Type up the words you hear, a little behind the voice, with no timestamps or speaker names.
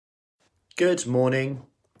Good morning.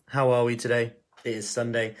 How are we today? It is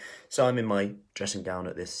Sunday, so I'm in my dressing gown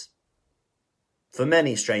at this, for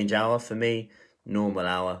many, strange hour. For me, normal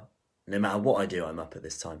hour. No matter what I do, I'm up at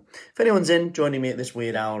this time. If anyone's joining me at this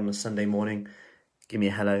weird hour on a Sunday morning, give me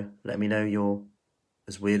a hello. Let me know you're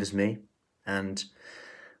as weird as me. And,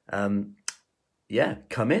 come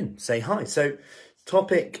in. Say hi. So,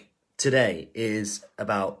 topic today is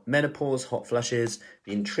about menopause, hot flushes,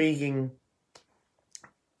 the intriguing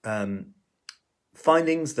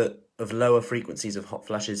findings of lower frequencies of hot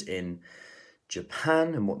flushes in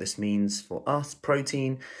Japan and what this means for us.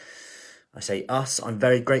 Protein. I say us. I'm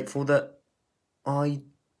very grateful that I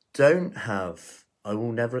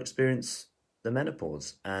will never experience the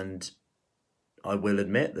menopause, and I will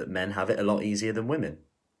admit that men have it a lot easier than women.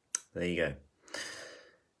 There you go.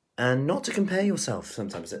 And not to compare yourself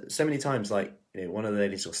sometimes. So many times, like, one of the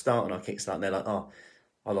ladies will start on our Kickstart and they're like, oh,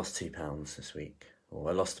 I lost 2 pounds this week, or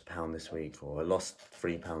I lost £1 this week, or I lost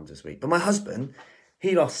 £3 this week. But my husband,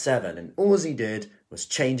 he lost 7, and all he did was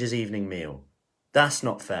change his evening meal. That's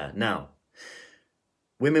not fair. Now,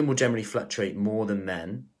 women will generally fluctuate more than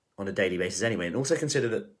men on a daily basis anyway, and also consider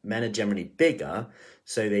that men are generally bigger,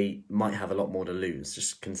 so they might have a lot more to lose.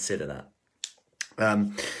 Just consider that.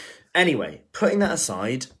 Anyway, putting that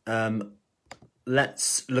aside,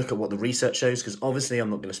 let's look at what the research shows, because obviously I'm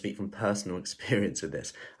not going to speak from personal experience with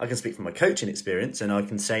this. I can speak from my coaching experience, and I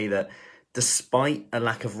can say that despite a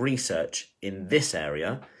lack of research in this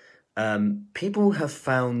area, people have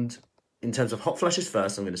found, in terms of hot flushes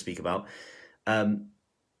first, I'm going to speak about, some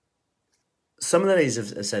of the ladies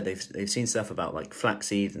have said they've seen stuff about like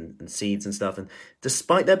flaxseed and seeds and stuff, and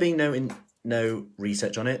despite there being no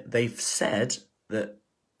research on it, they've said that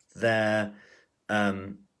their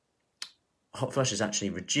hot flushes actually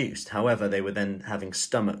reduced. However, they were then having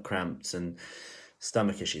stomach cramps and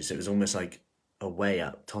stomach issues. So it was almost like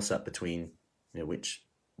a toss up between which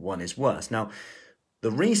one is worse. Now,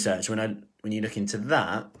 the research, when you look into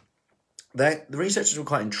that, the researchers were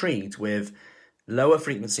quite intrigued with lower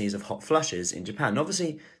frequencies of hot flushes in Japan. And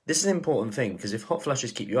obviously, this is an important thing, because if hot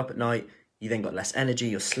flushes keep you up at night, you then got less energy,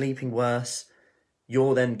 you're sleeping worse,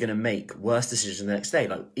 you're then going to make worse decisions the next day.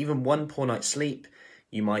 Like, even one poor night's sleep,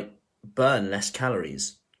 you might burn less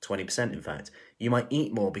calories, 20% in fact. You might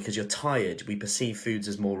eat more because you're tired. We perceive foods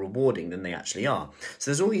as more rewarding than they actually are. So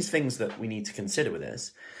there's all these things that we need to consider with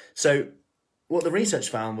this. So what the research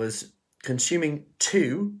found was consuming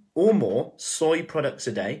 2 or more soy products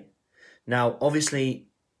a day. Now, obviously,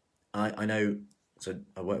 I know, so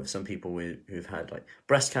I work with some people who've had like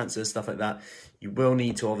breast cancer, stuff like that. You will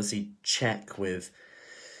need to obviously check with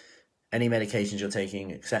any medications you're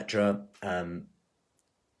taking, etc.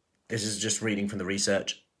 This is just reading from the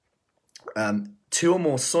research. 2 or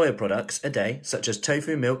more soya products a day, such as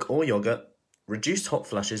tofu, milk, or yogurt, reduced hot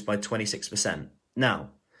flushes by 26%.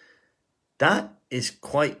 Now, that is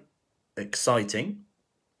quite exciting.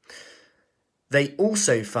 They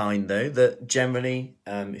also find, though, that generally,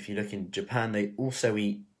 if you look in Japan, they also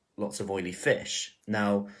eat lots of oily fish.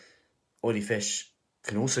 Now, oily fish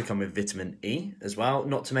can also come with vitamin E as well.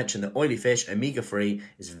 Not to mention that oily fish, omega-3,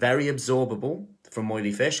 is very absorbable from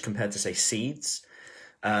oily fish compared to, say, seeds.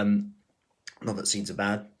 Not that seeds are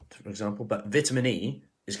bad, for example, but vitamin E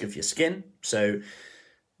is good for your skin. So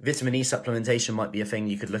vitamin E supplementation might be a thing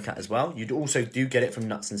you could look at as well. You also do get it from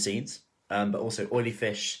nuts and seeds, but also oily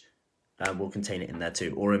fish will contain it in there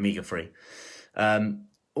too, or omega-3.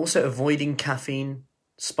 Also avoiding caffeine,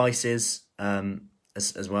 spices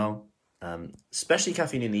as well. Especially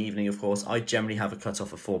caffeine in the evening, of course. I generally have a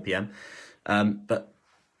cut-off of 4 p.m. But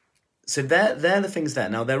so they're the things there.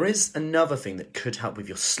 Now, there is another thing that could help with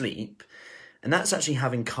your sleep, and that's actually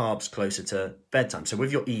having carbs closer to bedtime. So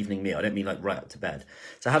with your evening meal, I don't mean like right up to bed.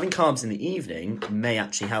 So having carbs in the evening may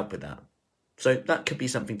actually help with that. So that could be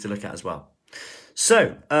something to look at as well.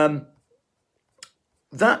 So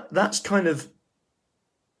that's kind of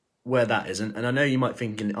where that is. And I know you might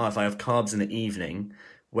think, if I have carbs in the evening,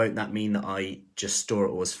 won't that mean that I just store it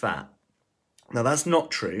all as fat? Now, that's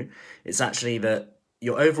not true. It's actually that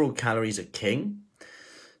your overall calories are king.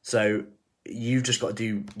 So you've just got to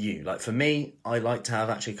do you. Like for me, I like to have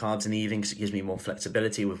actually carbs in the evening because it gives me more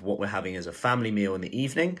flexibility with what we're having as a family meal in the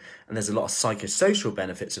evening. And there's a lot of psychosocial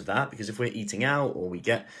benefits of that, because if we're eating out or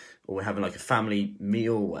we're having like a family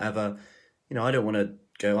meal or whatever, I don't want to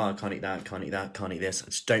go, I can't eat that, can't eat that, can't eat this. I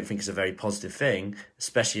just don't think it's a very positive thing,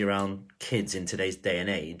 especially around kids in today's day and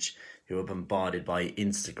age who are bombarded by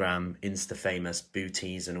Instagram, Insta-famous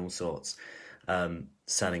booties and all sorts,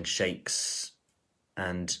 selling shakes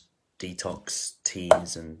and detox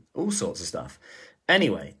teas and all sorts of stuff.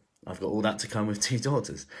 Anyway, I've got all that to come with 2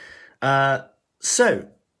 daughters. So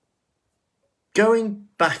Going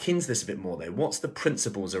back into this a bit more though, what's the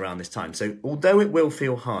principles around this time? So although it will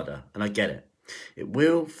feel harder, and I get it, it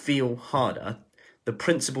will feel harder, the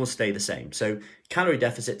principles stay the same. So calorie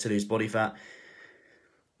deficit to lose body fat.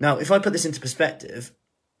 Now, if I put this into perspective,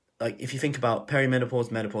 like if you think about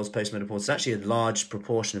perimenopause, menopause, postmenopause, it's actually a large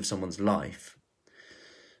proportion of someone's life.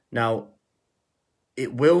 Now,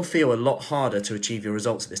 it will feel a lot harder to achieve your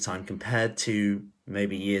results at this time compared to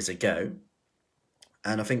maybe years ago.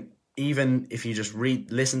 And I think even if you just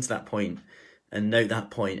listen to that point and note that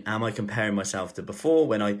point, am I comparing myself to before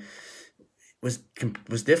when I was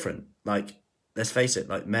different? Like, let's face it,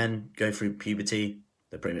 like men go through puberty,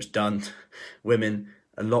 they're pretty much done. Women,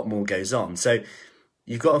 a lot more goes on. So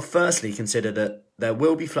you've got to firstly consider that there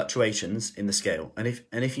will be fluctuations in the scale. And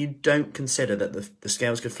if you don't consider that the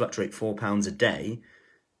scales could fluctuate 4 pounds a day,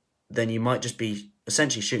 then you might just be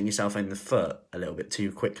essentially shooting yourself in the foot a little bit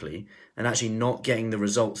too quickly and actually not getting the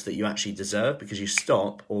results that you actually deserve because you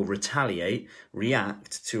stop or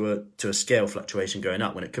react to a scale fluctuation going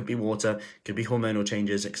up when it could be water, could be hormonal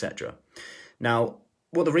changes, etc. Now,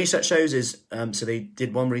 what the research shows is, so they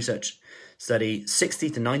did one research study,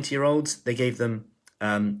 60 to 90-year-olds, they gave them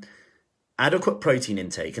adequate protein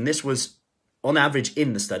intake, and this was, on average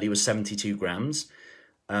in the study, was 72 grams,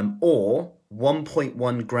 or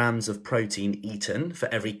 1.1 grams of protein eaten for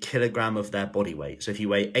every kilogram of their body weight. So if you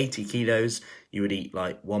weigh 80 kilos, you would eat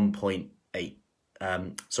like 80.88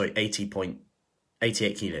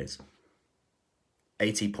 kilos.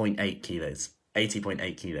 80.8 kilos.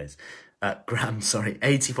 80.8 kilos. Grams, sorry.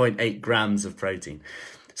 80.8 grams of protein.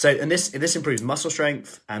 So, and this improves muscle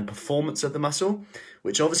strength and performance of the muscle,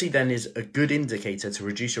 which obviously then is a good indicator to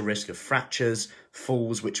reduce your risk of fractures,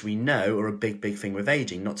 falls, which we know are a big thing with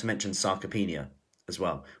aging, not to mention sarcopenia as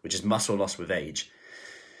well, which is muscle loss with age.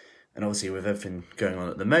 And obviously with everything going on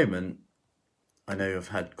at the moment, I know I've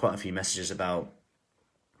had quite a few messages about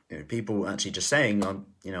people actually just saying,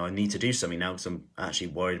 I need to do something now because I'm actually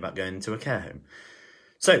worried about going into a care home.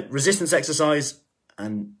 So resistance exercise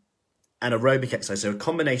and aerobic exercise, so a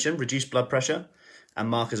combination, reduced blood pressure and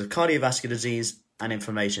markers of cardiovascular disease and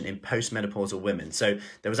inflammation in postmenopausal women. So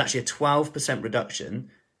there was actually a 12%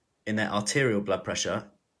 reduction in their arterial blood pressure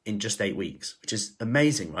in just 8 weeks, which is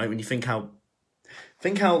amazing, right? When you think how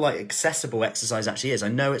like accessible exercise actually is. I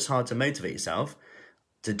know it's hard to motivate yourself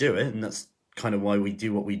to do it, and that's kind of why we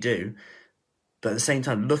do what we do. But at the same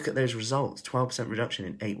time, look at those results, 12% reduction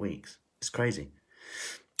in 8 weeks. It's crazy.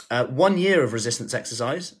 1 year of resistance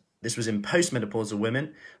exercise. This was in postmenopausal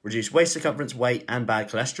women, reduced waist circumference, weight, and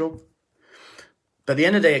bad cholesterol. But at the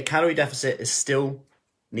end of the day, a calorie deficit is still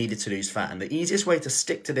needed to lose fat. And the easiest way to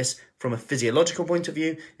stick to this from a physiological point of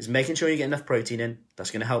view is making sure you get enough protein in.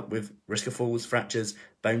 That's going to help with risk of falls, fractures,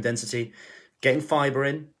 bone density. Getting fibre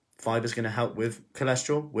in. Fibre is going to help with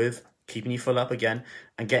cholesterol, with keeping you full up again.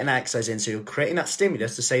 And getting that exercise in. So you're creating that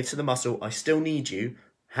stimulus to say to the muscle, I still need you.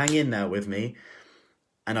 Hang in there with me.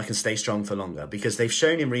 And I can stay strong for longer, because they've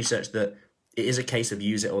shown in research that it is a case of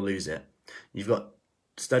use it or lose it. You've got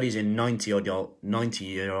studies in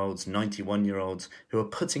 90-year-olds, 91-year-olds who are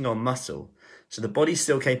putting on muscle. So the body's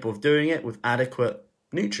still capable of doing it with adequate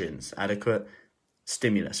nutrients, adequate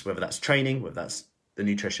stimulus, whether that's training, whether that's the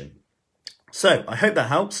nutrition. So I hope that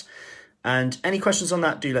helps. And any questions on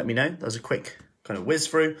that, do let me know. That was a quick kind of whiz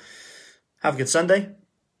through. Have a good Sunday.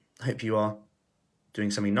 I hope you are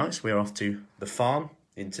doing something nice. We're off to the farm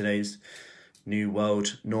in today's new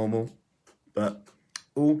world normal, but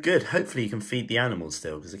all good. Hopefully you can feed the animals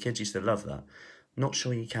still, because the kids used to love that. Not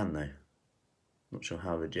sure you can though. Not sure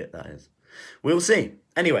how legit that is. We'll see.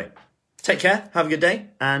 Anyway, take care, have a good day,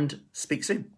 and speak soon.